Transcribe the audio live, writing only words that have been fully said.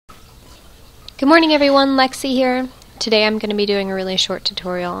Good morning everyone, Lexi here. Today I'm going to be doing a really short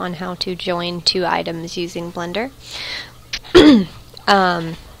tutorial on how to join two items using Blender. For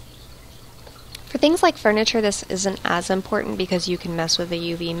things like furniture, this isn't as important because you can mess with the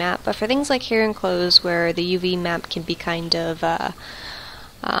UV map, but for things like hair and clothes where the UV map can be kind of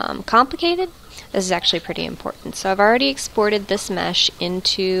complicated, this is actually pretty important. So I've already exported this mesh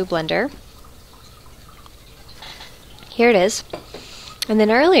into Blender. Here it is. And then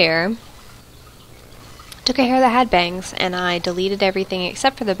earlier, took a hair that had bangs, and I deleted everything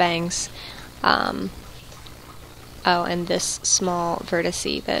except for the bangs. Oh, and this small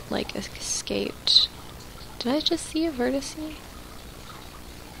vertice that, like, escaped. Did I just see a vertice?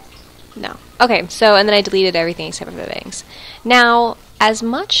 No. Okay, so, and then I deleted everything except for the bangs. Now, as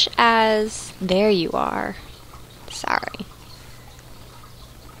much as... There you are. Sorry.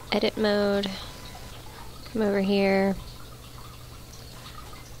 Edit mode. Come over here.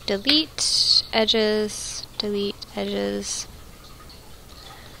 Delete edges, delete edges.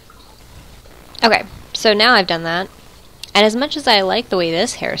 Okay, so now I've done that. And as much as I like the way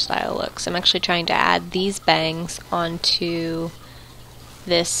this hairstyle looks, I'm actually trying to add these bangs onto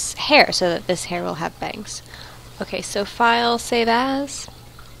this hair so that this hair will have bangs. Okay, so File, Save As.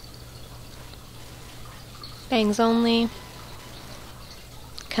 Bangs only.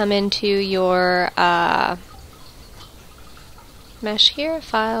 Come into your mesh here,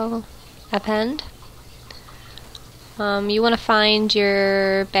 File, Append. You want to find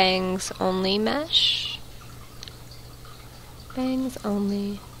your bangs only mesh. Bangs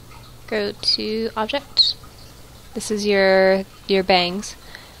only. Go to Object. This is your bangs.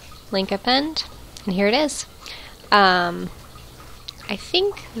 Link Append, and here it is. I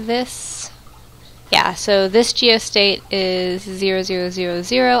think this, yeah, so this geostate is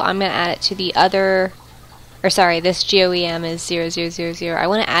 0000. I'm going to add it to the other, or sorry, this GOEM is 0000. I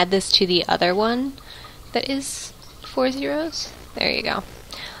want to add this to the other one that is 4 zeros. There you go.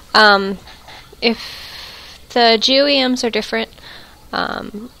 If the GOEMs are different,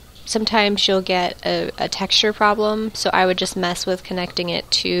 sometimes you'll get a texture problem, so I would just mess with connecting it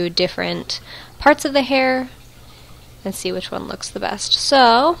to different parts of the hair and see which one looks the best.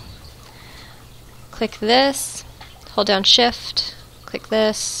 So, click this, hold down Shift, click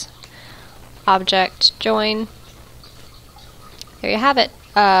this, Object, Join. There you have it.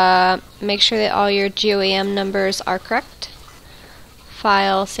 Make sure that all your GOEM numbers are correct.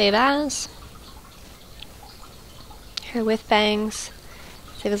 File, Save As. Hair with bangs.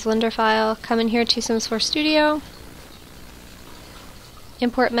 Save as Blender file. Come in here to TS4 Studio.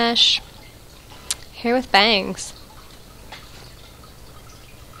 Import mesh. Hair with bangs.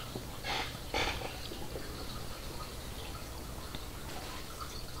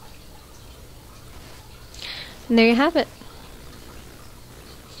 And there you have it.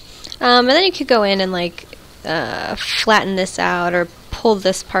 And then you could go in and like flatten this out or pull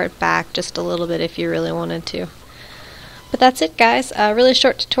this part back just a little bit if you really wanted to. But that's it, guys. A really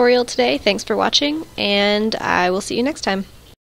short tutorial today. Thanks for watching, and I will see you next time.